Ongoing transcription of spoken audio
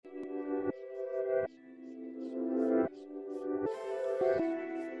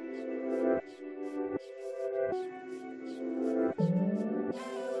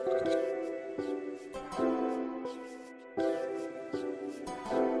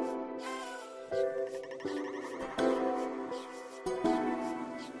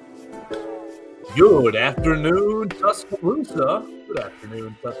Good afternoon, Tuscaloosa. Good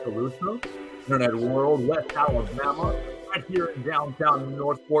afternoon, Tuscaloosa. Internet world, West Alabama. Right here in downtown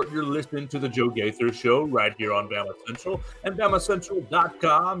Northport, you're listening to the Joe Gaither Show right here on Bama Central and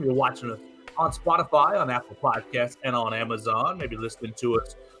BamaCentral.com. You're watching us on Spotify, on Apple Podcasts, and on Amazon. Maybe listening to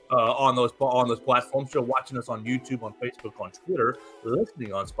us on those platforms. You're watching us on YouTube, on Facebook, on Twitter,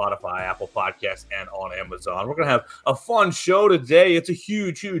 listening on Spotify, Apple Podcasts, and on Amazon. We're going to have a fun show today. It's a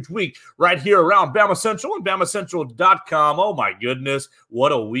huge week right here around Bama Central and BamaCentral.com. Oh my goodness,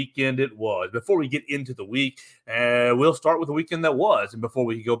 what a weekend it was. Before we get into the week, we'll start with the weekend that was. And before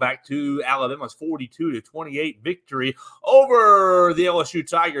we go back to Alabama's 42-28 victory over the LSU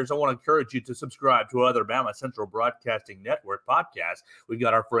Tigers, I want to encourage you to subscribe to other Bama Central Broadcasting Network podcasts. We've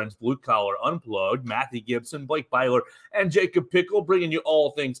got our friends Blue Collar Unplugged, Matthew Gibson, Blake Byler, and Jacob Pickle, bringing you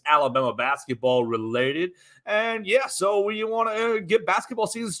all things Alabama basketball related. And yeah, so we want to get basketball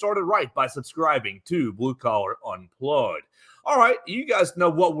season started right by subscribing to Blue Collar Unplugged. All right, you guys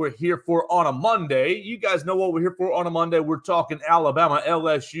know what we're here for on a Monday. We're talking Alabama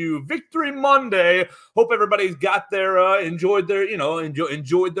LSU Victory Monday. Hope everybody's got their enjoyed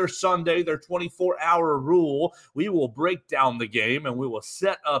their Sunday, their 24-hour rule. We will break down the game and we will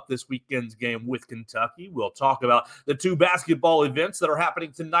set up this weekend's game with Kentucky. We'll talk about the two basketball events that are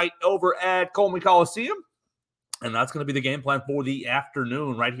happening tonight over at Coleman Coliseum. And that's going to be the game plan for the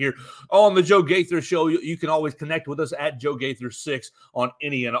afternoon right here on the Joe Gaither Show. You can always connect with us at Joe Gaither6 on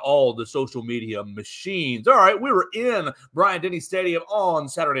any and all the social media machines. All right, we were in Bryant-Denny Stadium on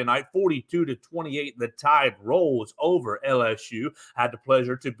Saturday night, 42-28. The Tide rolls over LSU. Had the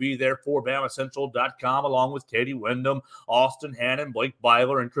pleasure to be there for BamaCentral.com along with Katie Wyndham, Austin Hannon, Blake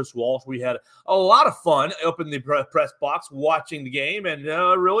Byler, and Chris Walsh. We had a lot of fun up in the press box watching the game and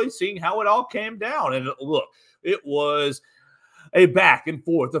really seeing how it all came down. And look, it was a back and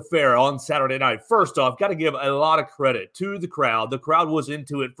forth affair on Saturday night. First off, got to give a lot of credit to the crowd. The crowd was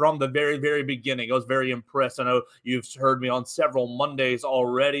into it from the very, very beginning. I was very impressed. I know you've heard me on several Mondays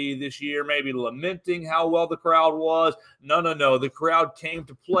already this year, maybe lamenting how well the crowd was. No. The crowd came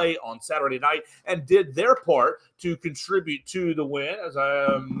to play on Saturday night and did their part to contribute to the win.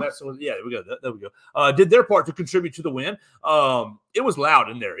 There we go. Did their part to contribute to the win. It was loud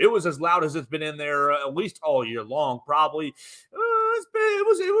in there. It was as loud as it's been in there at least all year long. Probably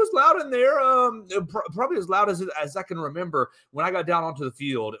it was loud in there. Probably as loud as I can remember when I got down onto the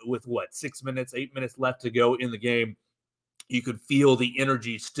field with 8 minutes left to go in the game. You could feel the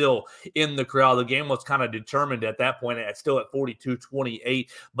energy still in the crowd. The game was kind of determined at that point, still at 42-28.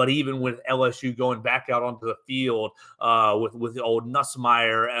 But even with LSU going back out onto the field with old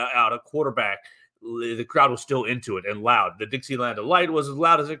Nussmeier out at quarterback, the crowd was still into it and loud. The Dixieland Delight was as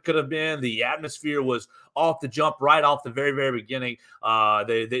loud as it could have been. The atmosphere was off the jump, right off the very, very beginning.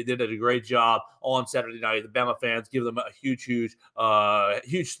 They did a great job on Saturday night. The Bama fans give them a huge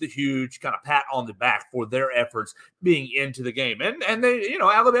kind of pat on the back for their efforts being into the game. And they,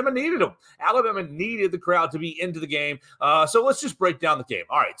 Alabama needed them. Alabama needed the crowd to be into the game. So let's just break down the game.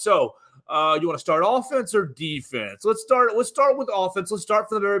 All right, so you want to start offense or defense? Let's start with offense. Let's start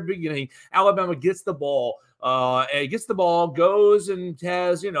from the very beginning. Alabama gets the ball. Goes and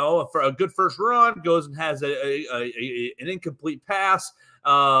has, for a good first run, goes and has an incomplete pass.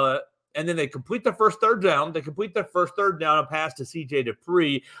 And then they complete their first third down. A pass to C.J.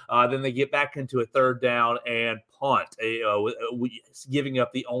 Dupree. Then they get back into a third down and punt, giving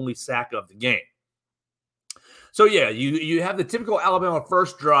up the only sack of the game. So, yeah, you have the typical Alabama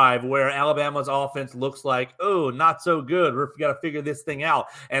first drive where Alabama's offense looks like, oh, not so good. We've got to figure this thing out.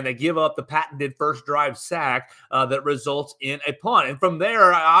 And they give up the patented first drive sack that results in a punt. And from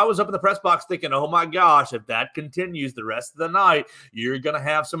there, I was up in the press box thinking, oh, my gosh, if that continues the rest of the night, you're going to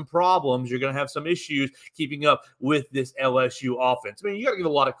have some problems. You're going to have some issues keeping up with this LSU offense. I mean, you got to give a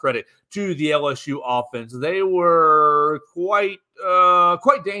lot of credit to the LSU offense. They were quite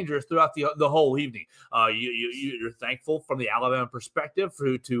dangerous throughout the whole evening. You're thankful from the Alabama perspective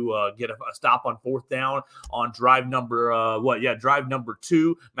to get a stop on fourth down on drive number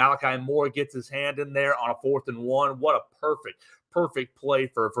 2. Malachi Moore gets his hand in there on a 4th and 1. What a perfect play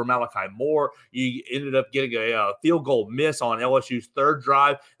for Malachi Moore. You ended up getting a field goal miss on LSU's third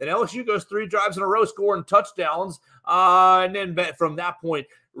drive. Then LSU goes 3 drives in a row scoring touchdowns. And then from that point,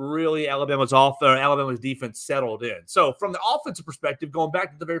 really Alabama's defense settled in. So from the offensive perspective, going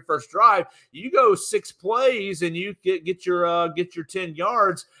back to the very first drive, you go 6 plays and you get your 10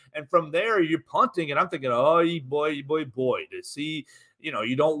 yards. And from there, you're punting. And I'm thinking, oh, boy, to see,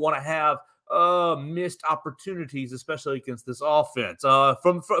 you don't want to have missed opportunities, especially against this offense.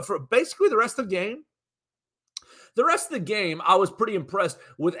 From basically the rest of the game, The rest of the game, I was pretty impressed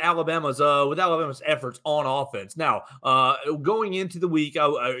with Alabama's efforts on offense. Now, going into the week,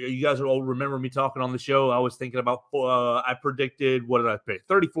 you guys will remember me talking on the show. I was thinking about I predicted, what did I pick?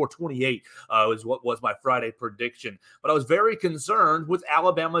 34-28 was what was my Friday prediction. But I was very concerned with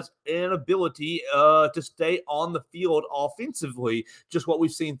Alabama's inability to stay on the field offensively. Just what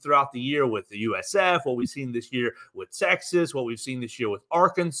we've seen throughout the year with the USF, what we've seen this year with Texas, what we've seen this year with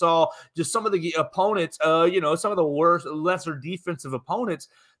Arkansas. Just some of the opponents, some of the worst, lesser defensive opponents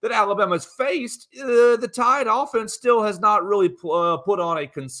that Alabama's faced, the Tide offense still has not really put on a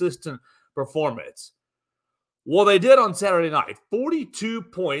consistent performance. Well, they did on Saturday night. 42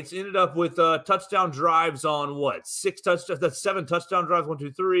 points, ended up with touchdown drives on what? 6 touchdowns. That's 7 touchdown drives. 1,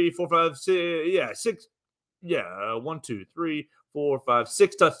 2, 3, 4, 5, 6. Yeah, 6. Yeah, 1, 2, 3, 4, 5,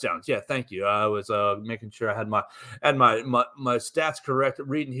 6 touchdowns. Yeah, thank you. I was making sure I had my stats correct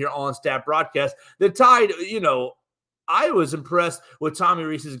reading here on Stat Broadcast. The Tide, I was impressed with Tommy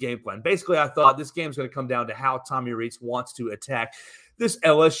Rees's game plan. Basically, I thought this game's going to come down to how Tommy Rees wants to attack this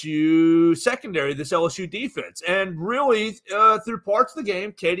LSU secondary, this LSU defense. And really, through parts of the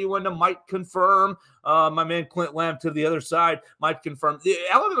game, Katie Wyndham might confirm, my man Clint Lamb to the other side might confirm.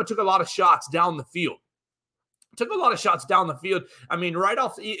 Alabama took a lot of shots down the field. I mean, right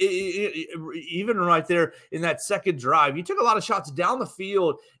off, even right there in that second drive, you took a lot of shots down the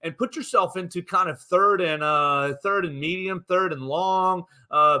field and put yourself into kind of third and medium, third and long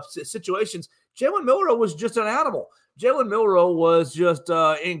situations. Jalen Milroe was just an animal. Jalen Milroe was just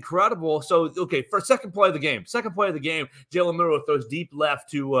incredible. So, okay, for second play of the game, Jalen Milroe throws deep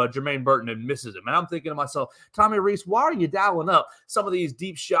left to Jermaine Burton and misses him. And I'm thinking to myself, Tommy Rees, why are you dialing up some of these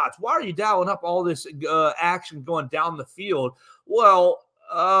deep shots? Why are you dialing up all this action going down the field? Well,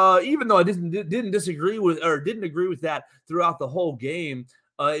 even though I didn't agree with that throughout the whole game,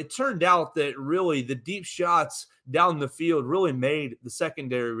 it turned out that really the deep shots down the field really made the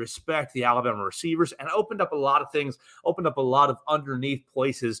secondary respect the Alabama receivers and opened up a lot of underneath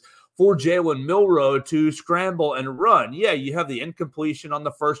places for Jalen Milroe to scramble and run. Yeah, you have the incompletion on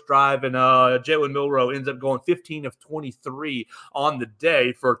the first drive, and Jalen Milroe ends up going 15 of 23 on the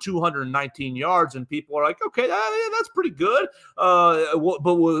day for 219 yards, and people are like, okay, that's pretty good. But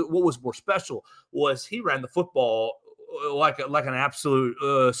what was more special was he ran the football like an absolute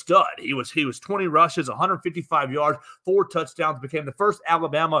stud. He was 20 rushes, 155 yards, 4 touchdowns, became the first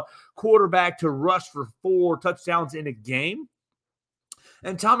Alabama quarterback to rush for 4 touchdowns in a game.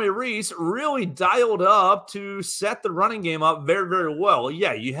 And Tommy Rees really dialed up to set the running game up very, very well.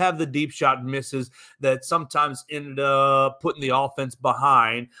 Yeah, you have the deep shot misses that sometimes ended up putting the offense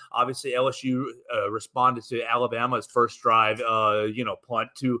behind. Obviously, LSU responded to Alabama's first drive,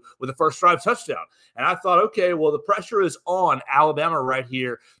 punt with a first drive touchdown. And I thought, okay, well, the pressure is on Alabama right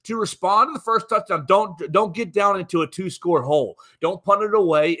here to respond to the first touchdown. Don't get down into a 2-score hole. Don't punt it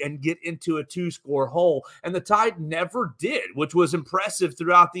away and get into a 2-score hole. And the Tide never did, which was impressive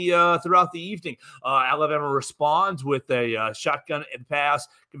throughout the evening. Alabama responds with a shotgun pass,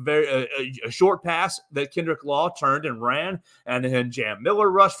 a short pass that Kendrick Law turned and ran, and then Jam Miller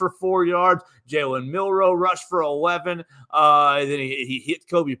rushed for 4 yards. Jalen Milroe rushed for 11. Then he hit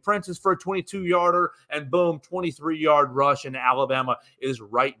Kobe Prentice for a 22-yarder, and boom, 23-yard rush, and Alabama is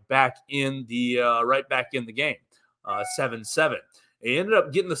right back in the game, 7-7. They ended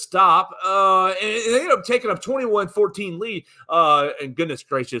up getting the stop, and they ended up taking a 21-14 lead. And goodness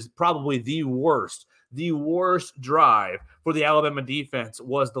gracious, probably the worst drive for the Alabama defense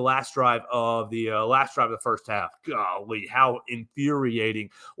was the last drive of the first half. Golly, how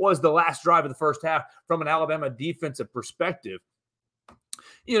infuriating was the last drive of the first half from an Alabama defensive perspective.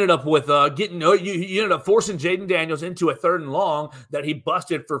 You ended up with you ended up forcing Jaden Daniels into a 3rd and long that he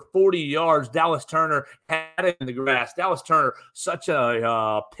busted for 40 yards. Dallas Turner had it in the grass. Dallas Turner, such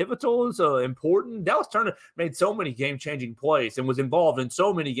a pivotal, important. Dallas Turner made so many game-changing plays and was involved in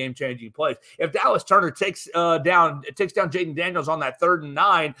so many game-changing plays. If Dallas Turner takes down Jaden Daniels on that 3rd and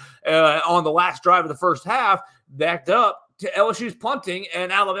 9 on the last drive of the first half, backed up to LSU's punting,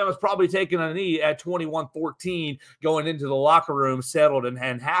 and Alabama's probably taking a knee at 21-14 going into the locker room settled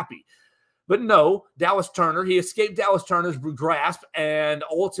and happy. But no, he escaped Dallas Turner's grasp and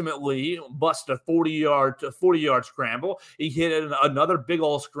ultimately busted a 40-yard scramble. He hit another big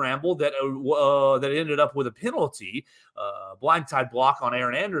old scramble that ended up with a penalty, blindside block on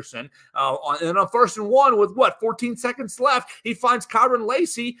Aaron Anderson. And on 1st and 1 with 14 seconds left, he finds Kyron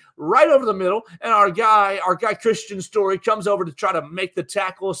Lacey right over the middle, and our guy Christian Story comes over to try to make the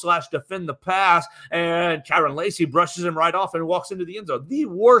tackle / defend the pass, and Kyron Lacey brushes him right off and walks into the end zone. The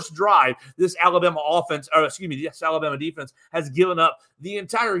worst drive this Alabama defense has given up the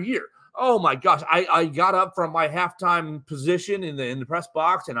entire year. Oh my gosh. I got up from my halftime position in the press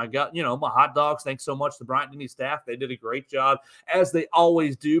box and I got, my hot dogs. Thanks so much to Bryant Denny staff. They did a great job, as they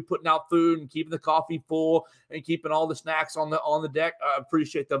always do, putting out food and keeping the coffee full and keeping all the snacks on the deck. I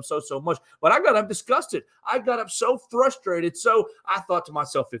appreciate them so much. But I got up disgusted. I got up so frustrated. So I thought to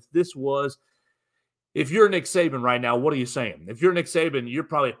myself, if you're Nick Saban right now, what are you saying? If you're Nick Saban, you're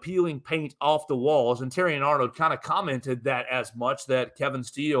probably peeling paint off the walls. And Terrion Arnold kind of commented that as much, that Kevin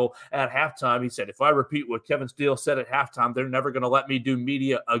Steele at halftime, he said, if I repeat what Kevin Steele said at halftime, they're never going to let me do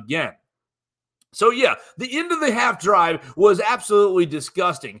media again. So, yeah, the end of the half drive was absolutely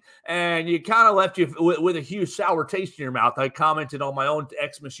disgusting, and you kind of left you with a huge sour taste in your mouth. I commented on my own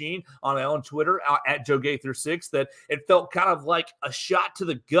X machine, on my own Twitter, at Joe Gaither6, that it felt kind of like a shot to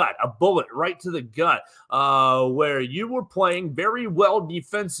the gut, a bullet right to the gut, where you were playing very well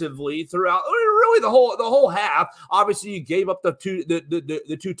defensively throughout really the whole half. Obviously, you gave up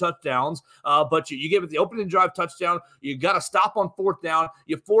the two touchdowns, but you gave it the opening drive touchdown. You got to stop on fourth down.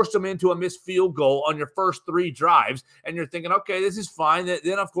 You forced them into a missed field goal on your first three drives, and you're thinking, okay, this is fine.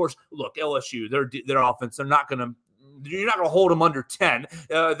 Then, of course, look, LSU, their offense, you're not going to hold them under 10.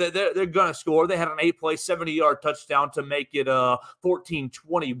 They're going to score. They had an 8-play, 70-yard touchdown to make it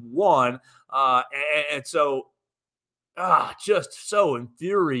 14-21. And so, just so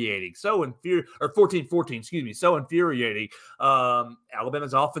infuriating. Or 14-14, excuse me. So infuriating.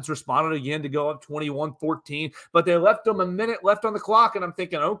 Alabama's offense responded again to go up 21-14, but they left them a minute left on the clock, and I'm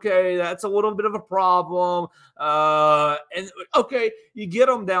thinking, okay, that's a little bit of a problem. And okay, you get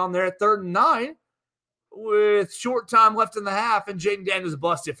them down there at 3rd and 9 with short time left in the half, and Jaden Daniels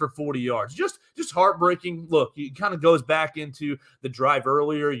busted for 40 yards. Just heartbreaking. Look, it kind of goes back into the drive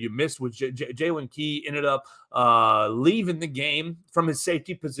earlier. You missed with Jalen Key, ended up leaving the game from his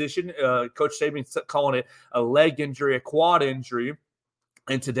safety position. Coach Saban calling it a leg injury, a quad injury.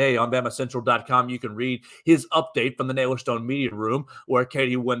 And today on BamaCentral.com, you can read his update from the Nailstone Media Room, where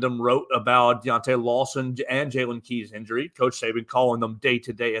Katie Wyndham wrote about Deontay Lawson and Jalen Key's injury. Coach Saban calling them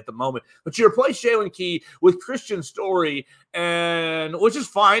day-to-day at the moment. But you replace Jalen Key with Christian Story, and which is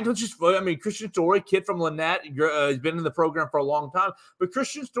fine. Christian Story, kid from Lynette, has been in the program for a long time. But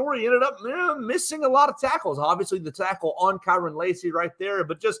Christian Story ended up missing a lot of tackles. Obviously, the tackle on Kyron Lacey right there,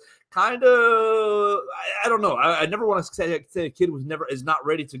 but just kind of, I don't know. I never want to say a kid is not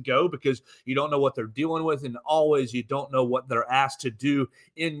ready to go, because you don't know what they're dealing with, and always you don't know what they're asked to do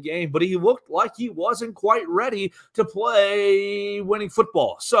in game. But he looked like he wasn't quite ready to play winning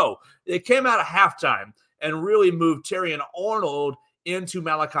football. So they came out of halftime and really moved Terrion Arnold into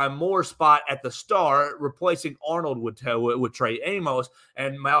Malachi Moore's spot at the start, replacing Arnold with Trey Amos,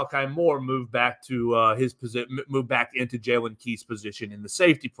 and Malachi Moore moved back to his position, moved back into Jalen Key's position in the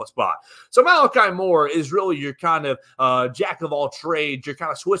safety spot. So Malachi Moore is really your kind of jack of all trades, your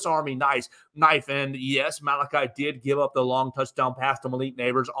kind of Swiss Army knife. And yes, Malachi did give up the long touchdown pass to Malik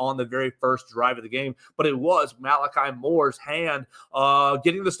Neighbors on the very first drive of the game, but it was Malachi Moore's hand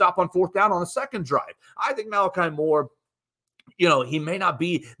getting the stop on fourth down on the second drive. I think Malachi Moore, he may not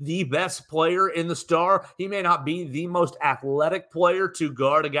be the best player in the Star. He may not be the most athletic player to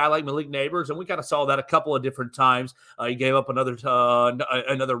guard a guy like Malik Neighbors, and we kind of saw that a couple of different times. He gave up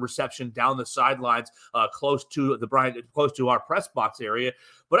another reception down the sidelines, close to our press box area.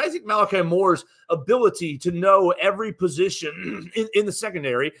 But I think Malachi Moore's ability to know every position in the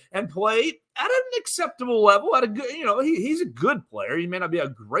secondary and play at an acceptable level, at a good, he's a good player. He may not be a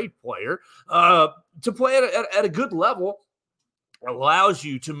great player. To play at a good level allows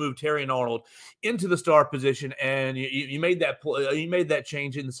you to move Terrion Arnold into the star position, and you made that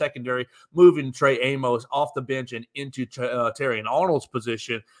change in the secondary, moving Trey Amos off the bench and into Terrion Arnold's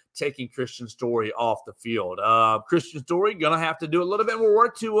position, taking Christian Story off the field. Christian Story gonna have to do a little bit more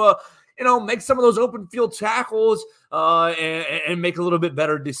work to make some of those open field tackles and make a little bit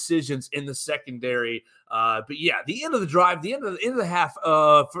better decisions in the secondary. But yeah, the end of the drive, the end of the half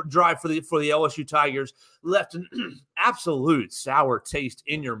drive for the LSU Tigers left an absolute sour taste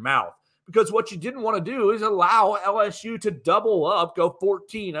in your mouth, because what you didn't want to do is allow LSU to double up, go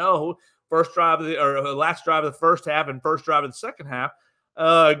 14-0, last drive of the first half and first drive of the second half.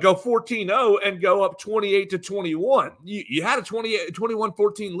 Go 14-0 and go up 28-21. You had a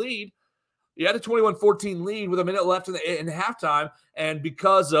 21-14 lead. You had a 21-14 lead with a minute left in halftime, and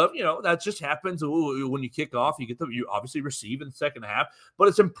because of, that just happens when you kick off, you obviously receive in the second half, but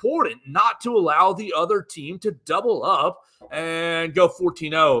it's important not to allow the other team to double up and go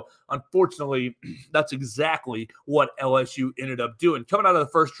 14-0. Unfortunately, that's exactly what LSU ended up doing. Coming out of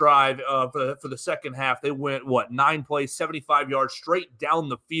the first drive for the second half, they went, 9 plays, 75 yards straight down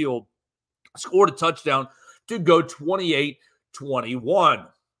the field, scored a touchdown to go 28-21.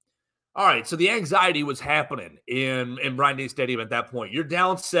 All right, so the anxiety was happening in Bryant-Denny Stadium at that point. You're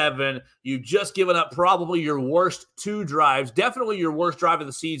down 7. You've just given up probably your worst 2 drives, definitely your worst drive of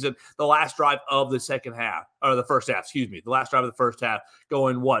the season, the last drive of the second half, or the first half, excuse me, the last drive of the first half,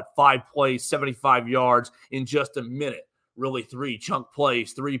 going, 5 plays, 75 yards in just a minute. Really 3 chunk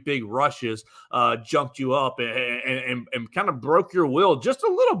plays, 3 big rushes, jumped you up and kind of broke your will just a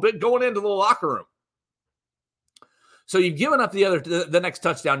little bit going into the locker room. So you've given up the next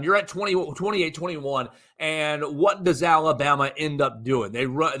touchdown. You're at 28-21. And what does Alabama end up doing?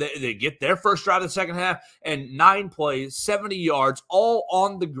 They get their first drive of the second half and 9 plays, 70 yards, all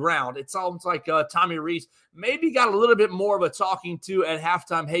on the ground. It sounds like Tommy Rees maybe got a little bit more of a talking to at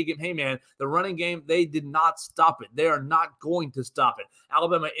halftime. Hey, man, the running game, they did not stop it. They are not going to stop it.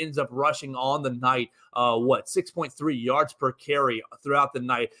 Alabama ends up rushing on the night, 6.3 yards per carry throughout the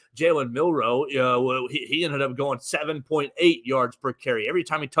night. Jalen Milroe, he ended up going 7.8 yards per carry. Every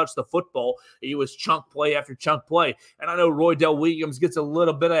time he touched the football, he was chunk play after chunk play. And I know Roydell Williams gets a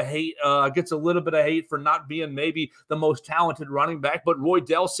little bit of hate for not being maybe the most talented running back, but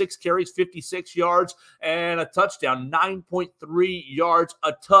Roydell, 6 carries, 56 yards, and a touchdown, 9.3 yards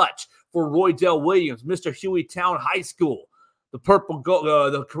a touch for Roydell Williams, Mr. Hueytown High School. The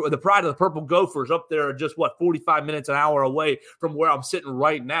the pride of the Purple Gophers up there, just 45 minutes, an hour away from where I'm sitting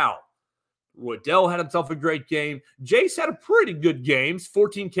right now. Roydell had himself a great game. Jace had a pretty good game,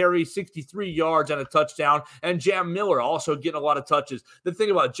 14 carries, 63 yards, and a touchdown. And Jam Miller also getting a lot of touches. The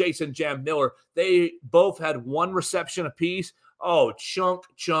thing about Jace and Jam Miller, they both had 1 reception apiece. Oh,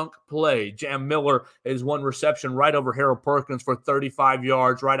 chunk play. Jam Miller is 1 reception right over Harold Perkins for 35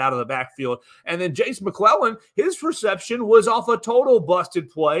 yards right out of the backfield. And then Jace McClellan, his reception was off a total busted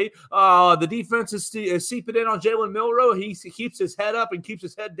play. The defense is seeping in on Jalen Milroe. He keeps his head up and keeps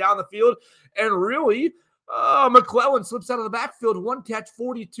his head down the field. And really, McClellan slips out of the backfield, 1 catch,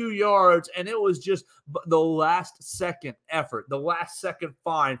 42 yards, and it was just the last-second effort, the last-second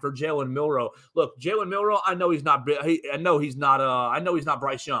find for Jalen Milroe. Look, Jalen Milroe, I know he's not Bryce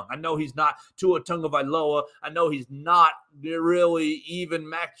Young. I know he's not Tua Tagovailoa. I know he's not really even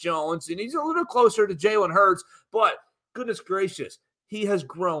Mac Jones, and he's a little closer to Jalen Hurts, but goodness gracious, he has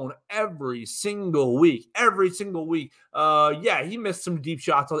grown every single week. He missed some deep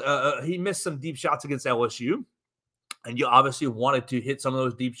shots. He missed some deep shots against LSU. And you obviously wanted to hit some of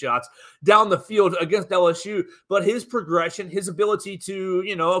those deep shots down the field against LSU. But his progression, his ability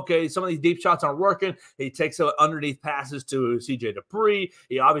to, some of these deep shots aren't working. He takes underneath passes to C.J. Dupree.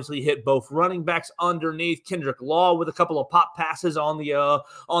 He obviously hit both running backs underneath. Kendrick Law with a couple of pop passes on the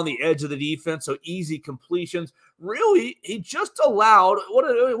edge of the defense. So easy completions. Really, he just allowed,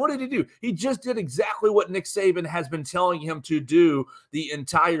 what did he do? He just did exactly what Nick Saban has been telling him to do the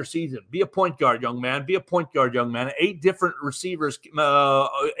entire season. Be a point guard, young man. 8 different receivers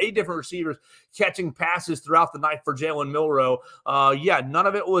catching passes throughout the night for Jalen Milroe. None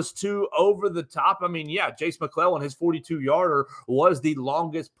of it was too over the top. Jace McClellan, his 42-yarder was the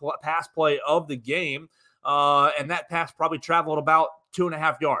longest pass play of the game. And that pass probably traveled about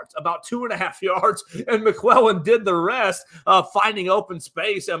 2.5 yards. And McClellan did the rest, finding open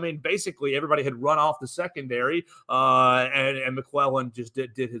space. Basically everybody had run off the secondary, and McClellan just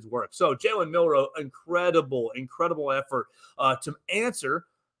did his work. So Jalen Milroe, incredible effort to answer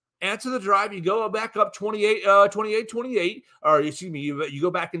the drive. You go back up 28-28, or excuse me, you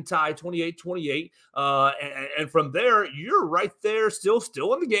go back and tie 28-28, and from there you're right there, still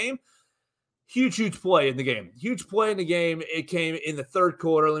in the game. Huge play in the game. It came in the third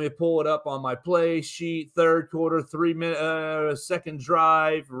quarter. Let me pull it up on my play sheet. Third quarter, 3 minute, second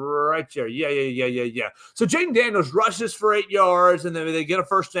drive, right there. Yeah. So Jaden Daniels rushes for 8 yards, and then they get a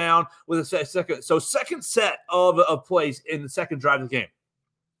first down with a second. So second set of plays in the second drive of the game.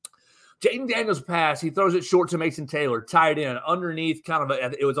 Jaden Daniels pass, he throws it short to Mason Taylor, tied in underneath,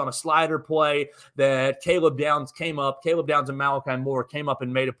 it was on a slider play that Caleb Downs and Malachi Moore came up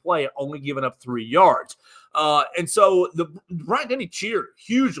and made a play, only giving up 3 yards. And so the Bryant-Denny cheered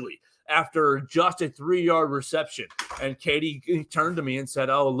hugely after just a 3-yard reception. And Katie turned to me and said,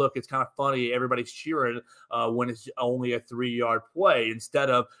 "Oh, look, it's kind of funny. Everybody's cheering when it's only a 3-yard play. Instead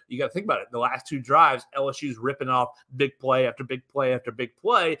of, you got to think about it, the last 2 drives, LSU's ripping off big play after big play after big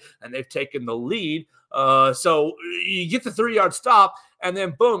play, and they've taken the lead. So you get the 3-yard stop, and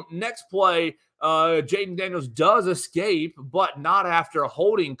then boom, next play, Jaden Daniels does escape, but not after a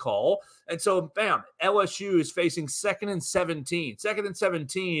holding call. And so, bam, LSU is facing 2nd and 17.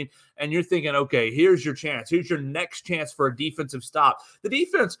 And you're thinking, okay, here's your chance. Here's your next chance for a defensive stop. The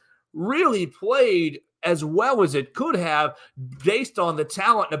defense really played as well as it could have based on the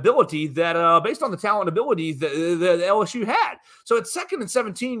talent and ability that LSU had. So at 2nd and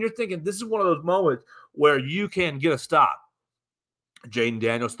 17, you're thinking this is one of those moments where you can get a stop. Jaden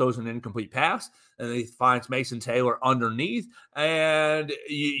Daniels throws an incomplete pass, and he finds Mason Taylor underneath, and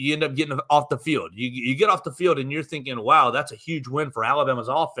you end up getting off the field. You get off the field, and you're thinking, wow, that's a huge win for Alabama's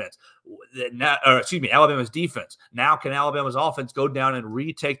offense. Alabama's defense. Now can Alabama's offense go down and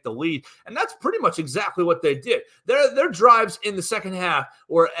retake the lead? And that's pretty much exactly what they did. Their drives in the second half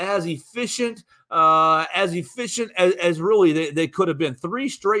were as efficient as really they could have been. 3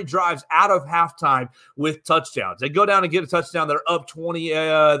 straight drives out of halftime with touchdowns. They go down and get a touchdown. They're up 20.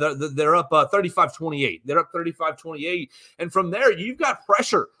 They're up 35-28. They're up 35-28, and from there you've got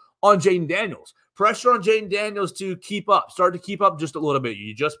pressure on Jaden Daniels. Pressure on Jaden Daniels to start to keep up just a little bit.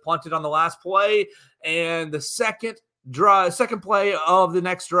 You just punted on the last play, and the second play of the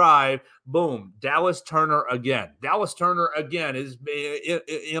next drive, boom, Dallas Turner again. Dallas Turner again is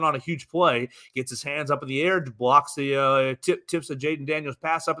in on a huge play, gets his hands up in the air, blocks the tips of Jaden Daniels'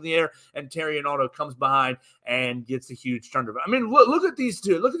 pass up in the air, and Terry Arnoldo comes behind and gets a huge turnover. I mean, look at these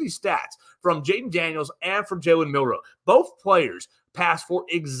two. Look at these stats from Jaden Daniels and from Jalen Milroe. Both players passed for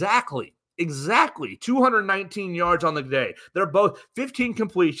exactly 219 yards on the day. They're both 15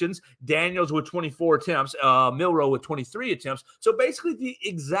 completions, Daniels with 24 attempts, Milroe with 23 attempts. So basically the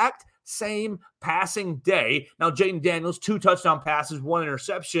exact same passing day. Now, Jaden Daniels, 2 touchdown passes, 1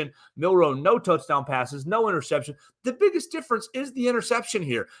 interception. Milroe, no touchdown passes, no interception. The biggest difference is the interception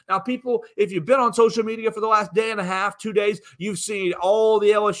here. Now, people, if you've been on social media for the last day and a half, 2 days, you've seen all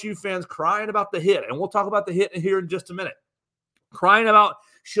the LSU fans crying about the hit. And we'll talk about the hit here in just a minute. Crying about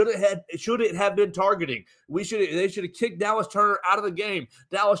should it have been targeting? They should have kicked Dallas Turner out of the game.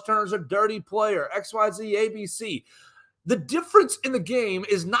 Dallas Turner's a dirty player. XYZ ABC. The difference in the game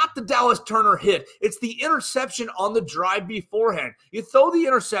is not the Dallas Turner hit. It's the interception on the drive beforehand. You throw the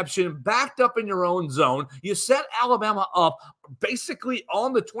interception backed up in your own zone. You set Alabama up basically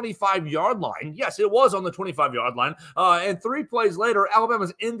on the 25-yard line. Yes, it was on the 25-yard line. And 3 plays later,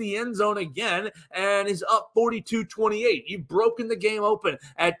 Alabama's in the end zone again and is up 42-28. You've broken the game open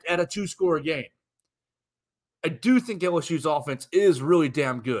at a 2-score game. I do think LSU's offense is really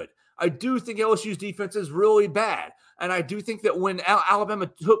damn good. I do think LSU's defense is really bad. And I do think that when Alabama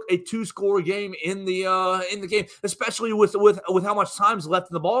took a 2-score game in the game, especially with how much time's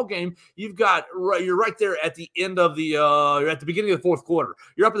left in the ball game, you're right there at the end of you're at the beginning of the fourth quarter.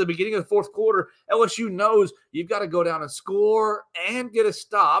 You're up at the beginning of the fourth quarter. LSU knows you've got to go down and score and get a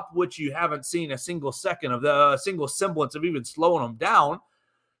stop, which you haven't seen a single second of the single semblance of even slowing them down.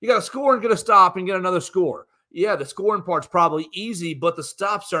 You got to score and get a stop and get another score. Yeah, the scoring part's probably easy, but the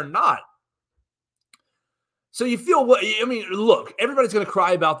stops are not. So you feel what I mean? Look, everybody's going to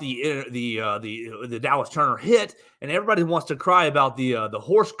cry about the Dallas Turner hit, and everybody wants to cry about the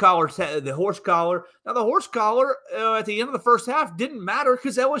horse collar. The horse collar. Now the horse collar at the end of the first half didn't matter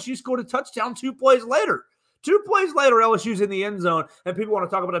because LSU scored a touchdown 2 plays later. 2 plays later, LSU's in the end zone, and people want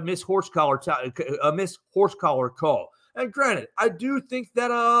to talk about a missed horse collar call. And granted, I do think that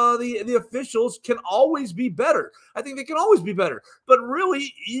the officials can always be better. I think they can always be better. But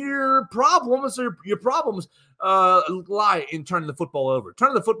really, your problems lie in turning the football over.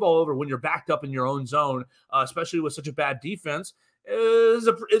 Turning the football over when you're backed up in your own zone, especially with such a bad defense, is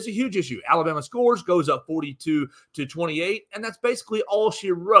a huge issue. Alabama scores, goes up 42-28, and that's basically all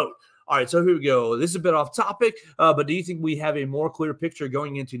she wrote. All right, so here we go. This is a bit off topic, but do you think we have a more clear picture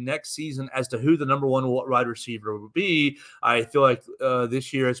going into next season as to who the number 1 wide receiver will be? I feel like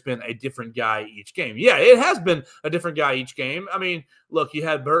this year it's been a different guy each game. Yeah, it has been a different guy each game. I mean, look, you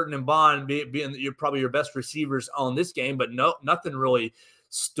had Burton and Bond being probably your best receivers on this game, but nothing really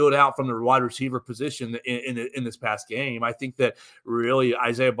stood out from the wide receiver position in this past game. I think that really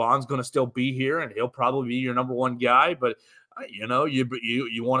Isaiah Bond's going to still be here, and he'll probably be your number 1 guy, but you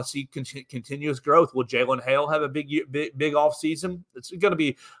want to see continuous growth. Will Jalen Hale have a big off season? It's going to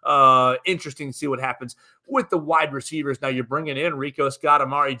be interesting to see what happens with the wide receivers. Now you're bringing in Rico Scott,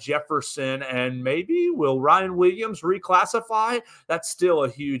 Amari Jefferson, and maybe will Ryan Williams reclassify? That's still a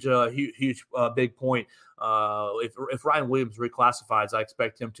huge big point. If Ryan Williams reclassifies, I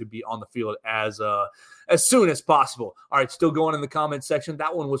expect him to be on the field as soon as possible. All right, still going in the comment section.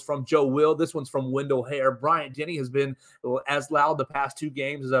 That one was from Joe Will. This one's from Wendell Hare. Bryant Denny has been as loud the past 2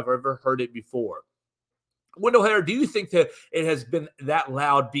 games as I've ever heard it before. Wendell Hare, do you think that it has been that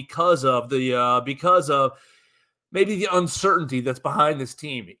loud because of maybe the uncertainty that's behind this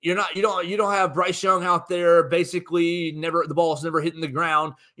team. You don't have Bryce Young out there basically the ball's never hitting the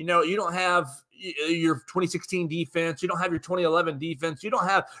ground. You don't have your 2016 defense. You don't have your 2011 defense. You don't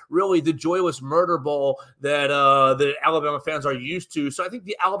have really the joyless murder ball that the Alabama fans are used to. So I think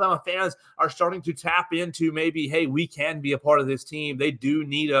the Alabama fans are starting to tap into maybe, hey, we can be a part of this team. They do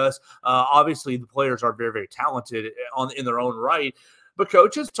need us. Obviously, the players are very, very talented in their own right. But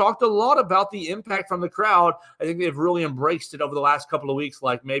Coach has talked a lot about the impact from the crowd. I think they've really embraced it over the last couple of weeks,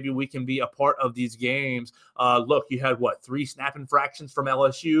 like maybe we can be a part of these games. Look, you had, 3 snap infractions from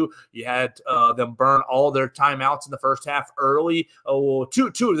LSU. You had them burn all their timeouts in the first half early. Two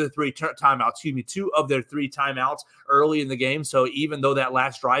of the 3 timeouts, 2 of their 3 timeouts early in the game. So even though that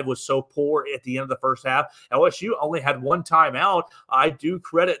last drive was so poor at the end of the first half, LSU only had 1 timeout. I do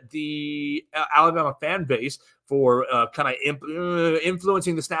credit the Alabama fan base for kind of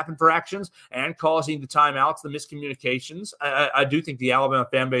influencing the snap infractions and causing the timeouts, the miscommunications. I do think the Alabama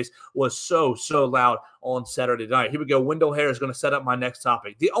fan base was so loud on Saturday night. Here we go. Wendell Hare is going to set up my next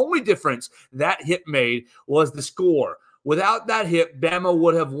topic. The only difference that hit made was the score. Without that hit, Bama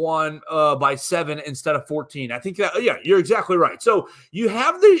would have won by 7 instead of 14. I think you're exactly right. So you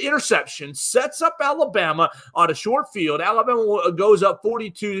have the interception, sets up Alabama on a short field. Alabama goes up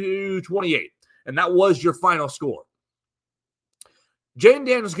 42-28. And that was your final score. Jaden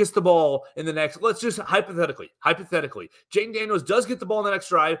Daniels gets the ball in the next, let's just hypothetically, Jaden Daniels does get the ball in the next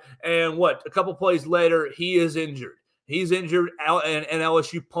drive, and a couple plays later, he is injured. He's injured, and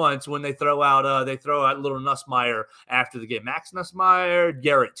LSU punts when they throw out little Nussmeier after the game.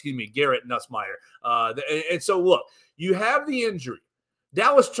 Garrett Nussmeier. And so, look, you have the injury.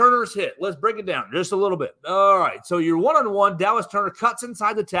 Dallas Turner's hit. Let's break it down just a little bit. All right, so you're one-on-one. Dallas Turner cuts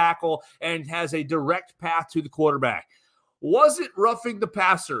inside the tackle and has a direct path to the quarterback. Was it roughing the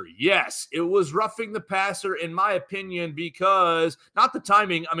passer? Yes, it was roughing the passer, in my opinion, because not the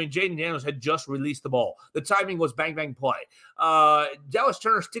timing. I mean, Jaden Daniels had just released the ball. The timing was bang, bang play. Dallas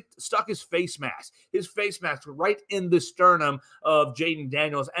Turner stuck his face mask right in the sternum of Jaden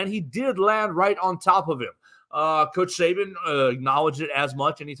Daniels, and he did land right on top of him. Coach Saban acknowledged it as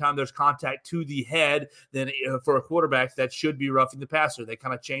much. Anytime there's contact to the head, then for a quarterback, that should be roughing the passer. They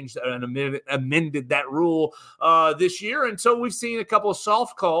kind of changed and amended that rule this year. And so we've seen a couple of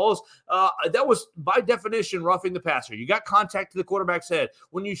soft calls. That was, by definition, roughing the passer. You got contact to the quarterback's head.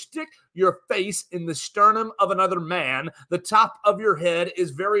 When you stick your face in the sternum of another man, the top of your head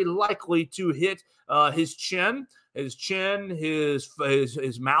is very likely to hit his chin, his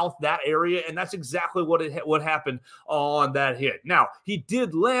mouth, that area, and that's exactly what happened on that hit. Now, he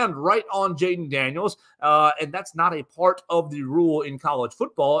did land right on Jaden Daniels, and that's not a part of the rule in college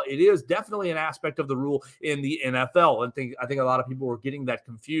football. It is definitely an aspect of the rule in the NFL, and I think a lot of people were getting that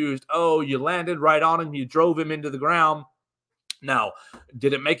confused. Oh, you landed right on him, you drove him into the ground. Now,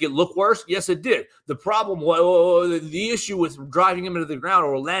 did it make it look worse? Yes, it did. The problem was the issue with driving him into the ground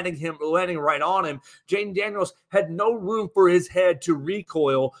or landing right on him. Jaden Daniels had no room for his head to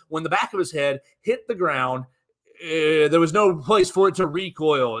recoil when the back of his head hit the ground. There was no place for it to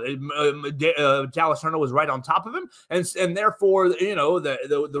recoil. Dallas Turner was right on top of him, and therefore,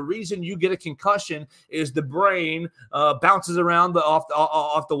 the reason you get a concussion is the brain bounces around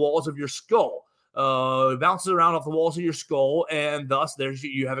off the walls of your skull. Bounces around off the walls of your skull, and thus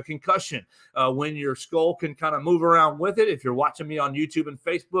you have a concussion. When your skull can kind of move around with it, if you're watching me on YouTube and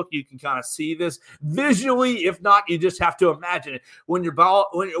Facebook, you can kind of see this visually. If not, you just have to imagine it. When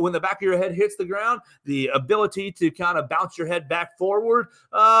the back of your head hits the ground, the ability to kind of bounce your head back forward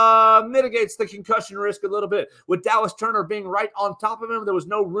mitigates the concussion risk a little bit. With Dallas Turner being right on top of him, there was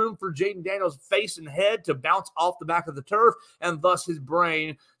no room for Jaden Daniels' face and head to bounce off the back of the turf, and thus his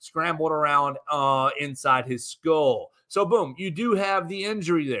brain scrambled around inside his skull. So boom, you do have the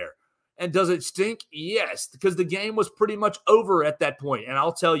injury there. And does it stink? Yes, because the game was pretty much over at that point. And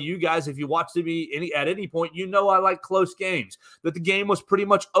I'll tell you guys, if you watch me at any point, you know I like close games, that the game was pretty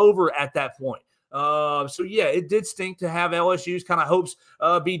much over at that point. So yeah, it did stink to have LSU's kind of hopes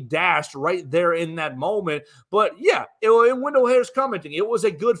be dashed right there in that moment. But yeah, Wendell Hare's commenting, it was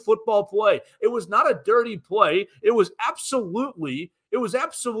a good football play. It was not a dirty play. It was absolutely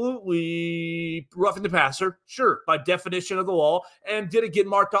roughing the passer, sure, by definition of the law. And did it get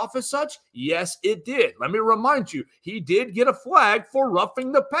marked off as such? Yes, it did. Let me remind you, he did get a flag for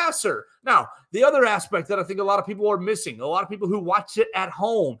roughing the passer. Now, the other aspect that I think a lot of people are missing, a lot of people who watch it at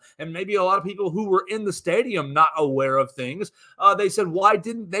home, and maybe a lot of people who were in the stadium not aware of things, they said, why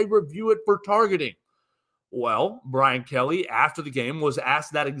didn't they review it for targeting? Well, Brian Kelly, after the game, was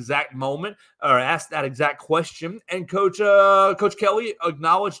asked that exact moment or asked that exact question, and Coach Kelly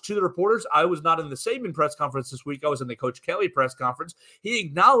acknowledged to the reporters. I was not in the Saban press conference this week. I was in the Coach Kelly press conference. He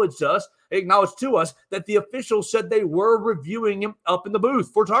acknowledged to us that the officials said they were reviewing him up in the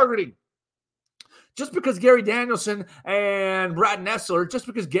booth for targeting. Just because Gary Danielson and Brad Nessler, just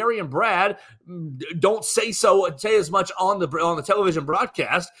because Gary and Brad don't say as much on the television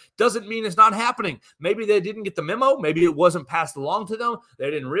broadcast, doesn't mean it's not happening. Maybe they didn't get the memo. Maybe it wasn't passed along to them.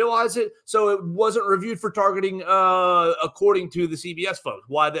 They didn't realize it, so it wasn't reviewed for targeting, according to the CBS folks.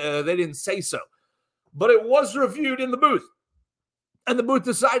 Why they didn't say so, but it was reviewed in the booth, and the booth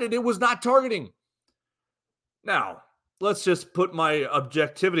decided it was not targeting. Now, let's just put my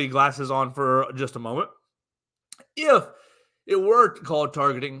objectivity glasses on for just a moment. If it were called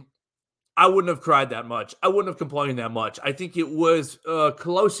targeting, I wouldn't have cried that much. I wouldn't have complained that much. I think it was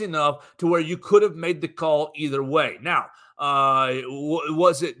close enough to where you could have made the call either way. Now,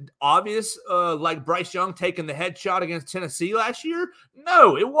 was it obvious, like Bryce Young taking the headshot against Tennessee last year?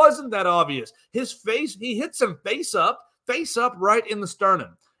 No, it wasn't that obvious. His face, he hits him face up right in the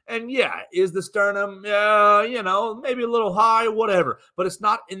sternum. And yeah, is the sternum, maybe a little high, whatever, but it's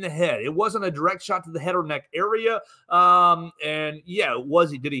not in the head. It wasn't a direct shot to the head or neck area. And yeah,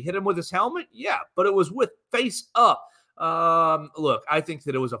 did he hit him with his helmet? Yeah, but it was with face up. Look, I think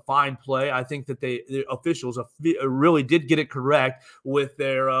that it was a fine play. I think that the officials really did get it correct with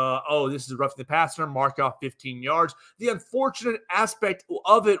their, this is roughing the passer, mark off 15 yards. The unfortunate aspect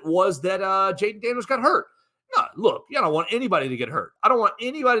of it was that Jayden Daniels got hurt. No, look, you don't want anybody to get hurt. I don't want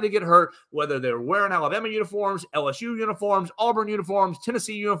anybody to get hurt, whether they're wearing Alabama uniforms, LSU uniforms, Auburn uniforms,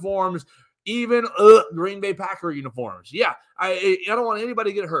 Tennessee uniforms, even Green Bay Packer uniforms. Yeah, I don't want anybody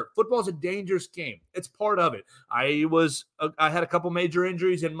to get hurt. Football is a dangerous game. It's part of it. I had a couple major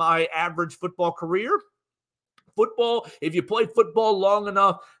injuries in my average football career. Football, if you play football long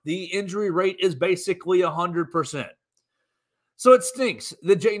enough, the injury rate is basically 100%. So it stinks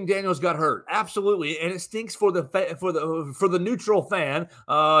that Jayden Daniels got hurt, absolutely, and it stinks for the neutral fan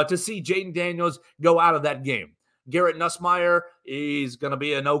to see Jayden Daniels go out of that game. Garrett Nussmeier, he's going to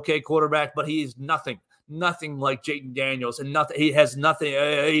be an okay quarterback, but he's nothing like Jayden Daniels, and nothing. He has nothing.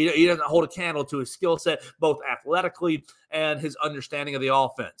 He doesn't hold a candle to his skill set, both athletically and his understanding of the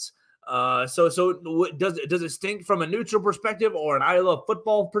offense. So does it stink from a neutral perspective or an I love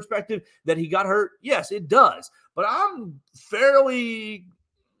football perspective that he got hurt? Yes, it does. But I'm fairly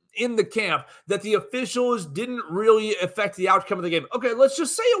in the camp that the officials didn't really affect the outcome of the game. Okay, let's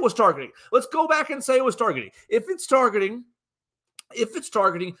just say it was targeting. Let's go back and say it was targeting. If it's targeting,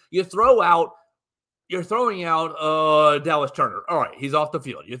 you're throwing out Dallas Turner. All right, he's off the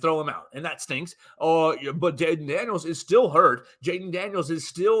field. You throw him out, and that stinks. But Jayden Daniels is still hurt. Jayden Daniels is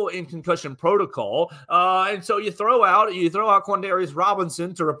still in concussion protocol. And so you throw out Quandarius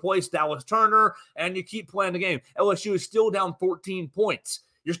Robinson to replace Dallas Turner, and you keep playing the game. LSU is still down 14 points.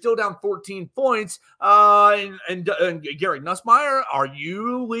 You're still down 14 points. And Gary Nussmeier, are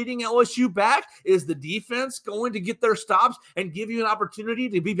you leading LSU back? Is the defense going to get their stops and give you an opportunity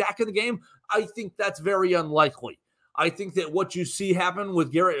to be back in the game? I think that's very unlikely. I think that what you see happen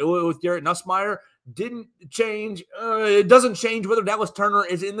with Garrett Nussmeier didn't change. It doesn't change whether Dallas Turner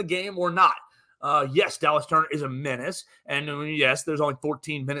is in the game or not. Yes, Dallas Turner is a menace, and yes, there's only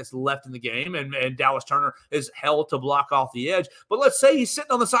 14 minutes left in the game, and Dallas Turner is held to block off the edge. But let's say he's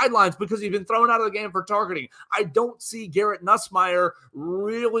sitting on the sidelines because he's been thrown out of the game for targeting. I don't see Garrett Nussmeier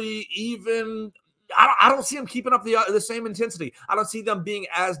really even – I don't see him keeping up the same intensity. I don't see them being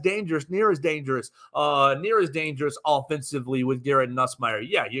near as dangerous offensively with Garrett Nussmeier.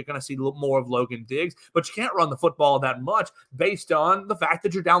 Yeah, you're going to see more of Logan Diggs, but you can't run the football that much based on the fact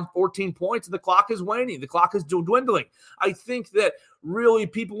that you're down 14 points and the clock is waning. The clock is dwindling. I think that really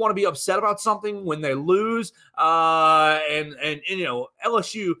people want to be upset about something when they lose. And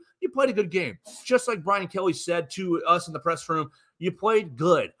LSU, you played a good game. Just like Brian Kelly said to us in the press room, you played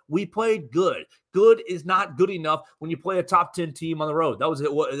good. We played good. Good is not good enough when you play a top 10 team on the road. That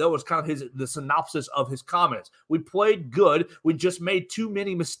was kind of the synopsis of his comments. We played good. We just made too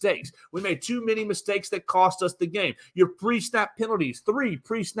many mistakes. We made too many mistakes that cost us the game. Your pre-snap penalties, 3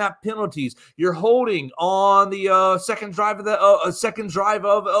 pre-snap penalties. You're holding on the second drive of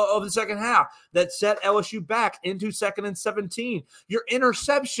the second half that set LSU back into 2nd and 17. Your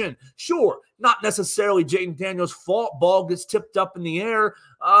interception, sure, not necessarily Jayden Daniels' fault. Ball gets tipped up in the air.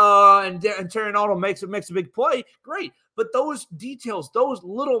 And Terry Arnold makes a big play, great. But those details, those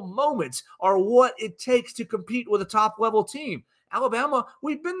little moments are what it takes to compete with a top-level team. Alabama,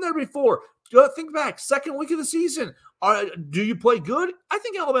 we've been there before. Think back, second week of the season. Do you play good? I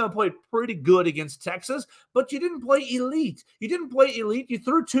think Alabama played pretty good against Texas, but you didn't play elite. You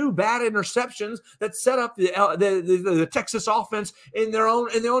threw 2 bad interceptions that set up the Texas offense in their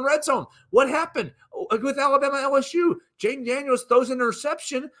own red zone. What happened with Alabama LSU? Jaden Daniels throws an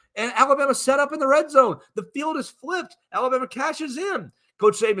interception, and Alabama set up in the red zone. The field is flipped. Alabama cashes in.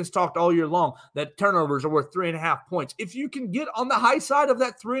 Coach Saban's talked all year long that turnovers are worth 3.5 points. If you can get on the high side of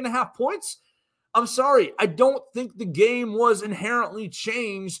that 3.5 points, I'm sorry, I don't think the game was inherently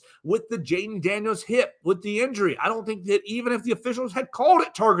changed with the Jaden Daniels hit, with the injury. I don't think that even if the officials had called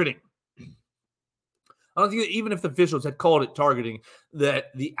it targeting, that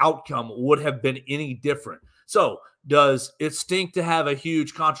the outcome would have been any different. So, does it stink to have a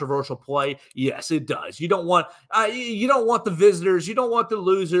huge controversial play? Yes, it does. You don't want the visitors, you don't want the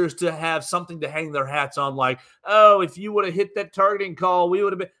losers to have something to hang their hats on, like, oh, if you would have hit that targeting call, we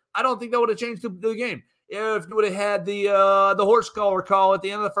would have been. I don't think that would have changed the game. If you would have had the horse collar call at the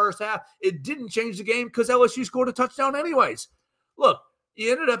end of the first half, it didn't change the game because LSU scored a touchdown anyways. Look,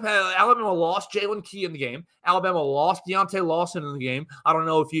 you ended up Alabama lost Jalen Key in the game. Alabama lost Deontay Lawson in the game. I don't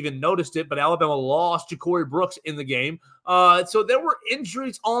know if you even noticed it, but Alabama lost Ja'Cory Brooks in the game. So there were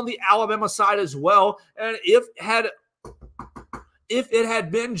injuries on the Alabama side as well. And if it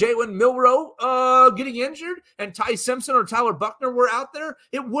had been Jalen Milroe getting injured and Ty Simpson or Tyler Buckner were out there,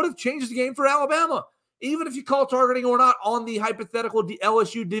 it would have changed the game for Alabama, even if you call targeting or not on the hypothetical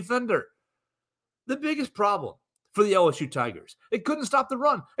LSU defender. The biggest problem for the LSU Tigers, it couldn't stop the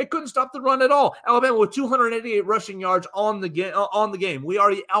run. It couldn't stop the run at all. Alabama with 288 rushing yards on the game. We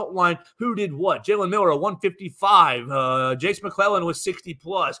already outlined who did what. Jalen Milroe, 155. Jace McClellan with 60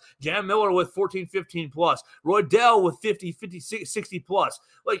 plus. Jam Miller with 14, 15 plus. Roy Dell with 50, 60 plus.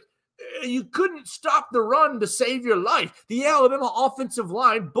 Like, you couldn't stop the run to save your life. The Alabama offensive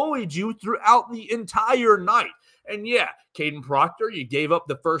line bullied you throughout the entire night. And yeah, Caden Proctor, you gave up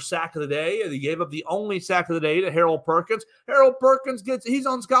the first sack of the day. You gave up the only sack of the day to Harold Perkins. Harold Perkins he's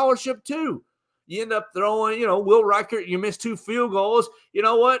on scholarship too. You end up throwing, Will Reichert, you missed 2 field goals. You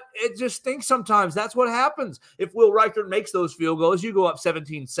know what? It just stinks sometimes. That's what happens. If Will Reichert makes those field goals, you go up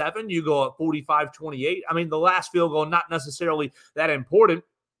 17-7, you go up 45-28. I mean, the last field goal, not necessarily that important.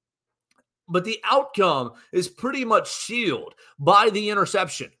 But the outcome is pretty much sealed by the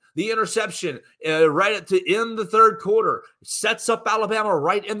interception. The interception right at the end of the third quarter sets up Alabama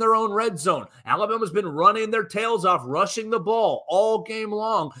right in their own red zone. Alabama's been running their tails off, rushing the ball all game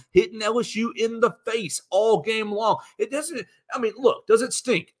long, hitting LSU in the face all game long. Does it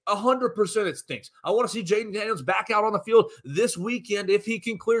stink? 100% it stinks. I want to see Jaden Daniels back out on the field this weekend if he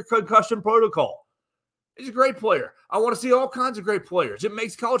can clear concussion protocol. He's a great player. I want to see all kinds of great players. It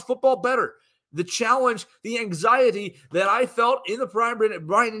makes college football better. The challenge, the anxiety that I felt in the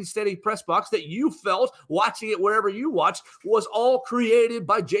Bryant Steady press box, that you felt watching it wherever you watched, was all created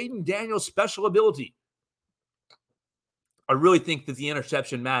by Jaden Daniels' special ability. I really think that the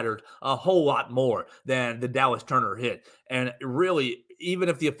interception mattered a whole lot more than the Dallas Turner hit. And really, even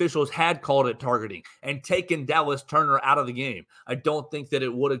if the officials had called it targeting and taken Dallas Turner out of the game, I don't think that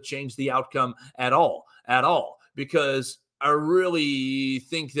it would have changed the outcome at all, because I really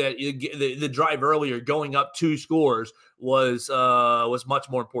think that the drive earlier, going up 2 scores, was much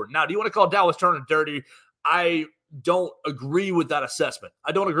more important. Now, do you want to call Dallas Turner dirty? I don't agree with that assessment.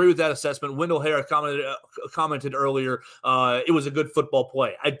 Wendell Harris commented earlier, it was a good football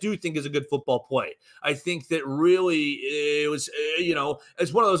play. I do think it's a good football play. I think that really it was,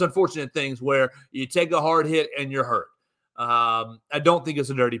 it's one of those unfortunate things where you take a hard hit and you're hurt. I don't think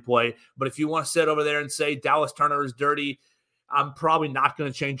it's a dirty play, but if you want to sit over there and say Dallas Turner is dirty, I'm probably not going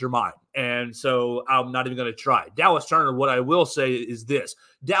to change your mind. And so I'm not even going to try. Dallas Turner, what I will say is this.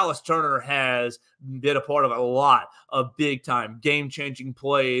 Dallas Turner has been a part of a lot of big-time game-changing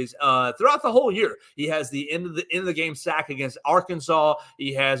plays throughout the whole year. He has the end of the game sack against Arkansas.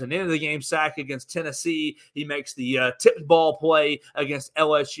 He has an end-of-the-game sack against Tennessee. He makes the tipped ball play against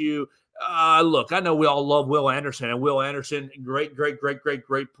LSU. Look, I know we all love Will Anderson, and Will Anderson, great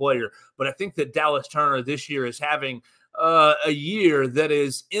player. But I think that Dallas Turner this year is having a year that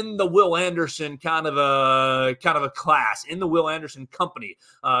is in the Will Anderson kind of a class, in the Will Anderson company.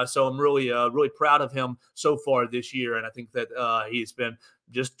 So I'm really proud of him so far this year, and I think that he's been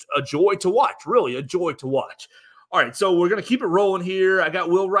just a joy to watch. Really, a joy to watch. All right, so we're going to keep it rolling here. I got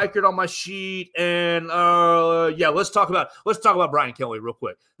Will Reichert on my sheet, and let's talk about Brian Kelly real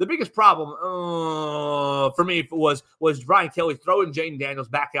quick. The biggest problem for me was Brian Kelly throwing Jaden Daniels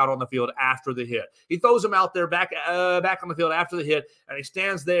back out on the field after the hit. He throws him out there back on the field after the hit, and he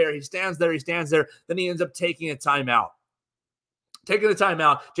stands there. Then he ends up taking a timeout. taking the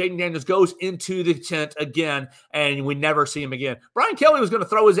timeout. Jayden Daniels goes into the tent again, and we never see him again. Brian Kelly was going to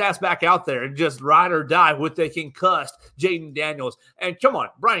throw his ass back out there and just ride or die with the concussed Jayden Daniels. And come on,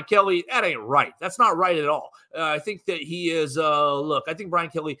 Brian Kelly, that ain't right. That's not right at all. I think that he is, I think Brian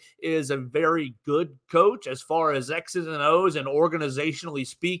Kelly is a very good coach as far as X's and O's and organizationally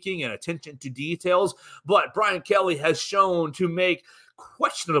speaking and attention to details. But Brian Kelly has shown to make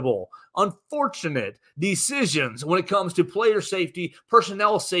questionable, unfortunate decisions when it comes to player safety,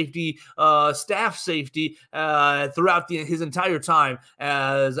 personnel safety, staff safety throughout his entire time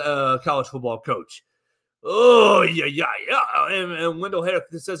as a college football coach. Oh, yeah. And Wendell Harris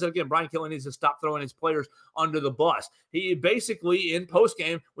says it again. Brian Kelly needs to stop throwing his players under the bus. He basically, in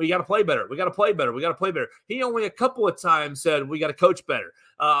postgame, we got to play better. We got to play better. We got to play better. He only a couple of times said we got to coach better.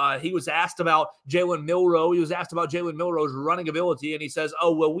 He was asked about Jalen Milroe. He was asked about Jalen Milroe's running ability, and he says,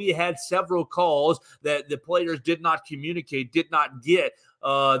 we had several calls that the players did not communicate, did not get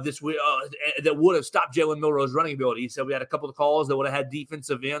this week that would have stopped Jalen Milroe's running ability. He said we had a couple of calls that would have had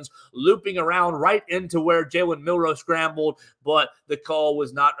defensive ends looping around right into where Jalen Milroe scrambled, but the call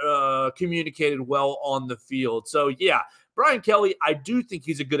was not communicated well on the field. So, yeah, Brian Kelly, I do think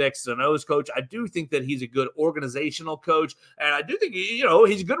he's a good X's and O's coach. I do think that he's a good organizational coach, and I do think,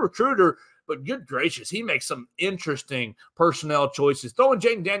 he's a good recruiter. But good gracious, he makes some interesting personnel choices. Throwing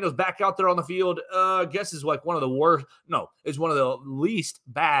Jayden Daniels back out there on the field, I guess is like one of the worst. No, is one of the least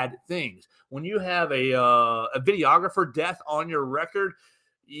bad things. When you have a videographer death on your record,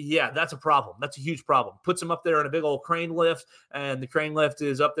 yeah, that's a problem. That's a huge problem. Puts him up there in a big old crane lift, and the crane lift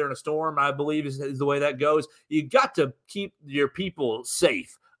is up there in a storm, I believe is the way that goes. You got to keep your people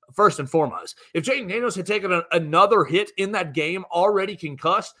safe. First and foremost, if Jayden Daniels had taken another hit in that game, already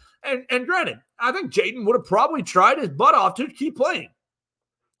concussed, and granted, I think Jayden would have probably tried his butt off to keep playing.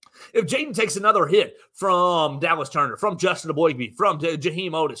 If Jayden takes another hit from Dallas Turner, from Justin Aboigbe, from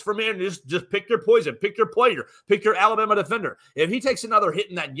Jaheim Otis, from just pick your poison, pick your player, pick your Alabama defender. If he takes another hit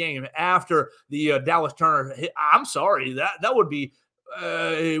in that game after the Dallas Turner hit, I'm sorry, that would be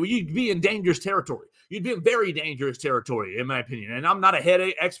you'd be in dangerous territory. You'd be in very dangerous territory, in my opinion. And I'm not a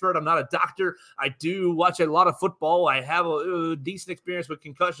headache expert. I'm not a doctor. I do watch a lot of football. I have a decent experience with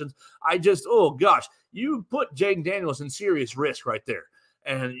concussions. You put Jayden Daniels in serious risk right there.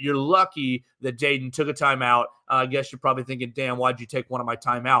 And you're lucky that Jayden took a timeout. I guess you're probably thinking, damn, why'd you take one of my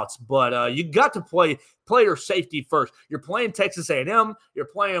timeouts? But you got to play player safety first. You're playing Texas A&M. You're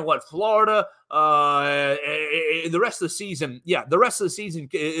playing, Florida. The rest of the season, the rest of the season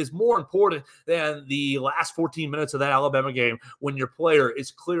is more important than the last 14 minutes of that Alabama game when your player is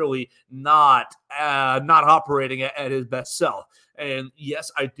clearly not operating at his best self. And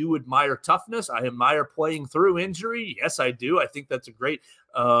yes, I do admire toughness. I admire playing through injury. Yes, I do. I think that's a great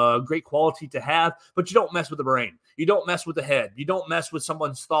quality to have, but you don't mess with the brain. You don't mess with the head. You don't mess with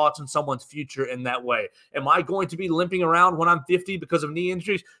someone's thoughts and someone's future in that way. Am I going to be limping around when I'm 50 because of knee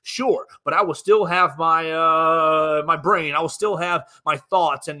injuries? Sure, but I will still have my brain. I will still have my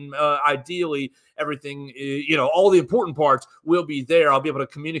thoughts, and ideally everything, all the important parts will be there. I'll be able to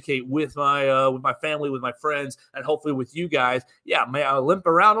communicate with my family, with my friends, and hopefully with you guys. Yeah, may I limp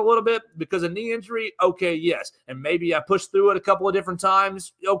around a little bit because of knee injury? Okay, yes. And maybe I pushed through it a couple of different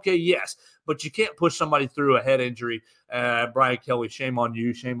times? Okay, yes. But you can't push somebody through a head injury. Brian Kelly, shame on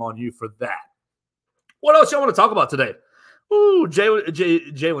you for that. What else y'all want to talk about today? Ooh,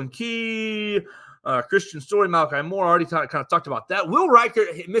 Jalen Key, Christian Story, Malachi Moore, already kind of talked about that. Will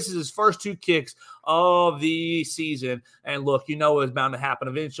Reichert misses his first two kicks of the season. And look, it was bound to happen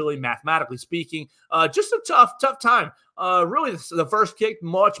eventually, mathematically speaking. Just a tough time. Really, the first kick,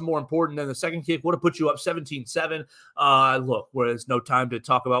 much more important than the second kick. Would have put you up 17-7. Look, there's no time to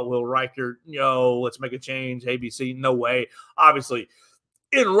talk about Will Reichert. Let's make a change. ABC, no way. Obviously,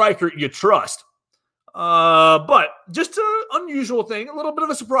 in Reichert, you trust. But just an unusual thing, a little bit of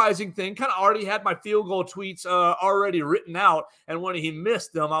a surprising thing. Kind of already had my field goal tweets already written out, and when he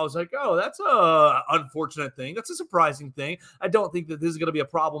missed them, I was like, oh, that's a unfortunate thing. That's a surprising thing. I don't think that this is going to be a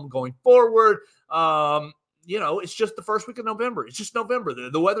problem going forward. It's just the first week of November. It's just November.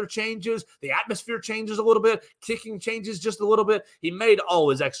 The weather changes. The atmosphere changes a little bit. Kicking changes just a little bit. He made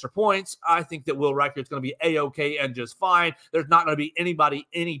all his extra points. I think that Will Reichert's going to be A-okay and just fine. There's not going to be anybody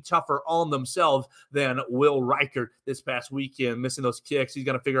any tougher on themselves than Will Reichert this past weekend, missing those kicks. He's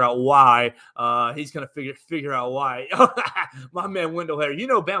going to figure out why. He's going to figure out why. My man Wendell Harris.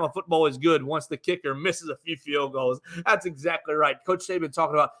 Bama football is good once the kicker misses a few field goals. That's exactly right. Coach Saban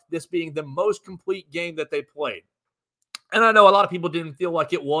talking about this being the most complete game that they played. And I know a lot of people didn't feel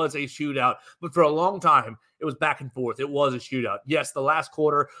like it was a shootout, but for a long time, it was back and forth. It was a shootout. Yes, the last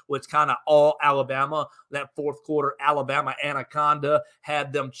quarter was kind of all Alabama. That fourth quarter, Alabama Anaconda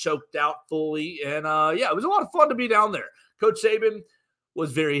had them choked out fully. And it was a lot of fun to be down there. Coach Saban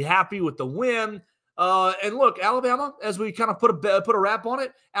was very happy with the win. And look, Alabama, as we kind of put a wrap on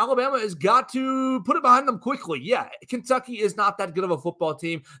it, Alabama has got to put it behind them quickly. Yeah, Kentucky is not that good of a football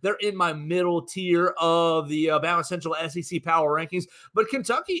team. They're in my middle tier of the Bama Central SEC Power Rankings, but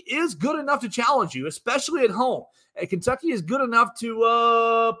Kentucky is good enough to challenge you, especially at home. Kentucky is good enough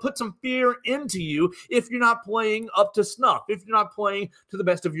to put some fear into you if you're not playing up to snuff, if you're not playing to the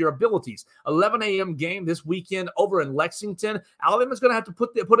best of your abilities. 11 a.m. game this weekend over in Lexington. Alabama's going to have to put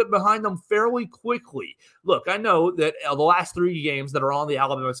it behind them fairly quickly. Look, I know that the last three games that are on the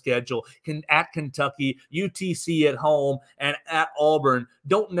Alabama schedule at Kentucky, UTC at home, and at Auburn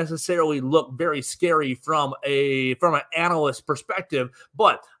don't necessarily look very scary from an analyst perspective,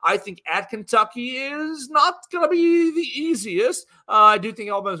 but I think at Kentucky is not going to be the easiest. I do think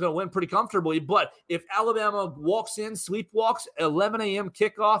Alabama's going to win pretty comfortably, but if Alabama walks in, sleepwalks, 11 a.m.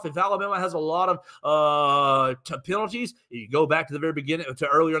 kickoff, if Alabama has a lot of penalties, you go back to the very beginning, to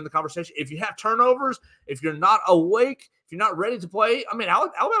earlier in the conversation, if you have turnovers, if you're not awake, if you're not ready to play, I mean,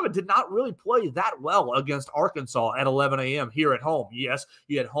 Alabama did not really play that well against Arkansas at 11 a.m. here at home. Yes,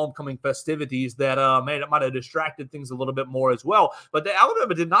 you had homecoming festivities that might have distracted things a little bit more as well, but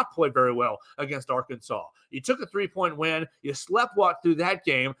Alabama did not play very well against Arkansas. You took a 3-point win. You sleptwalked through that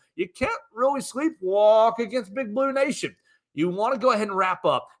game. You can't really sleepwalk against Big Blue Nation. You want to go ahead and wrap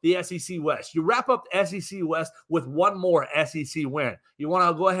up the SEC West. You wrap up the SEC West with one more SEC win. You want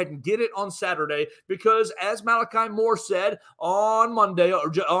to go ahead and get it on Saturday because, as Malachi Moore said on Monday,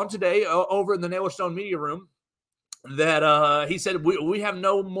 or on today, over in the Naylor Stone Media Room, that he said we have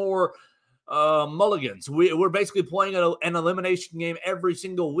no more mulligans. We're basically playing an elimination game every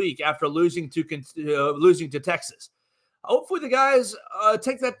single week after losing to Texas. Hopefully the guys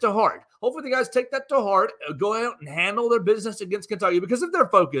take that to heart. Go out and handle their business against Kentucky, because if they're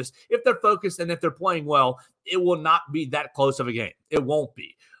focused and if they're playing well, it will not be that close of a game. It won't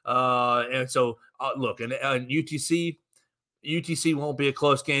be. And so, look, and UTC won't be a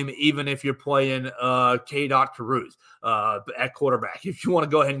close game, even if you're playing K. Caruth at quarterback. If you want to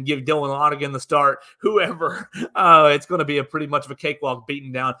go ahead and give Dylan Lonergan the start, whoever, it's going to be a pretty much of a cakewalk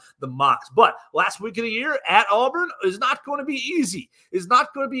beating down the Mocs. But last week of the year at Auburn is not going to be easy. It's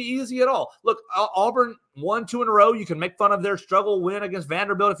not going to be easy at all. Look, Auburn won 2 in a row. You can make fun of their struggle win against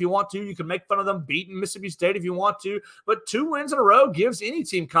Vanderbilt if you want to. You can make fun of them beating Mississippi State if you want to. But 2 wins in a row gives any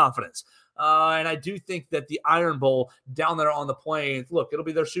team confidence. And I do think that the Iron Bowl down there on the plains, look, it'll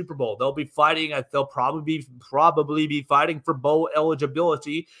be their Super Bowl. They'll be fighting. They'll probably be fighting for bowl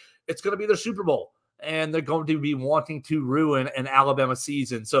eligibility. It's going to be their Super Bowl, and they're going to be wanting to ruin an Alabama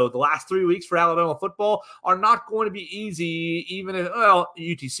season. So the last 3 weeks for Alabama football are not going to be easy, even if,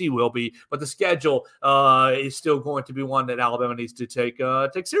 UTC will be, but the schedule is still going to be one that Alabama needs to take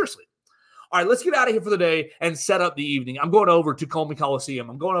seriously. All right, let's get out of here for the day and set up the evening. I'm going over to Coleman Coliseum.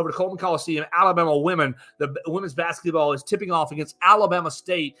 Alabama women. The women's basketball is tipping off against Alabama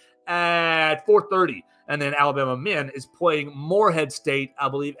State at 4:30. And then Alabama men is playing Morehead State, I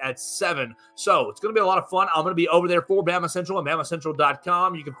believe, at 7. So it's going to be a lot of fun. I'm going to be over there for Bama Central and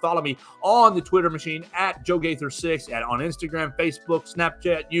BamaCentral.com. You can follow me on the Twitter machine at Joe Gaither6, on Instagram, Facebook,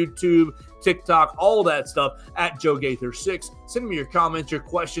 Snapchat, YouTube, TikTok, all that stuff at Joe Gaither6. Send me your comments, your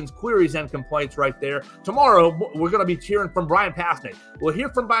questions, queries, and complaints right there. Tomorrow, we're going to be hearing from Brian Pasnick. We'll hear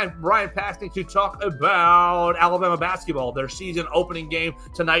from Brian Pasnick to talk about Alabama basketball, their season opening game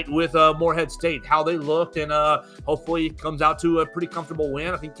tonight with Morehead State, how they looked, and hopefully it comes out to a pretty comfortable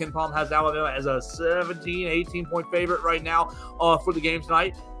win. I think Ken Palm has Alabama as a 17, 18-point favorite right now for the game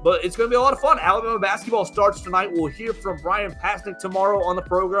tonight. But it's going to be a lot of fun. Alabama basketball starts tonight. We'll hear from Brian Pasnick tomorrow on the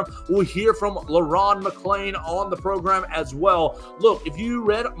program. We'll hear from LaRon McClain on the program as well. Look, if you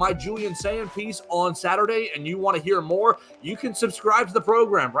read my Julian Sayin piece on Saturday and you want to hear more, you can subscribe to the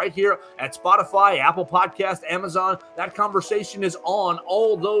program right here at Spotify, Apple Podcast, Amazon. That conversation is on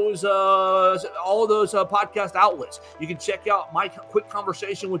all those podcast outlets. You can check out my quick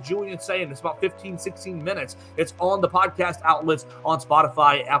conversation with Julian Sayin. It's about 15, 16 minutes. It's on the podcast outlets on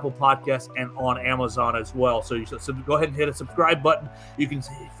Spotify, Apple Podcasts, and on Amazon as well. So you should go ahead and hit a subscribe button. You can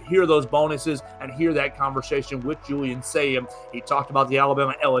hear those bonuses and hear that conversation with Julian Sayin. He talked about the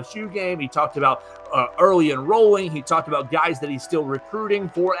Alabama LSU game. He talked about early enrolling. He talked about guys that he's still recruiting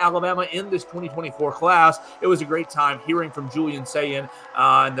for Alabama in this 2024 class. It was a great time hearing from Julian Sayin,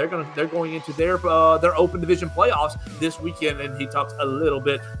 and they're going into their open division playoffs this weekend, and he talks a little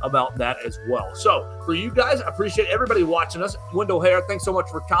bit about that as well. So for you guys, I appreciate everybody watching us. Wendell Hare, thanks so much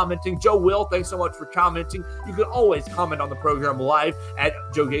for commenting. Joe Will, thanks so much for commenting. You can always comment on the program live at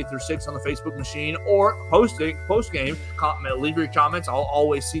Joe Gaither 6 on the Facebook machine, or post game comment. Leave your comments. I'll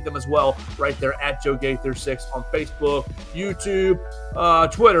always see them as well right there at Joe Gaither 6 on Facebook, YouTube,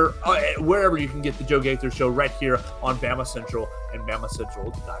 Twitter, wherever you can get the Joe Gaither Show, right here on Bama Central and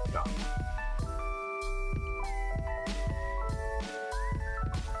BamaCentral.com.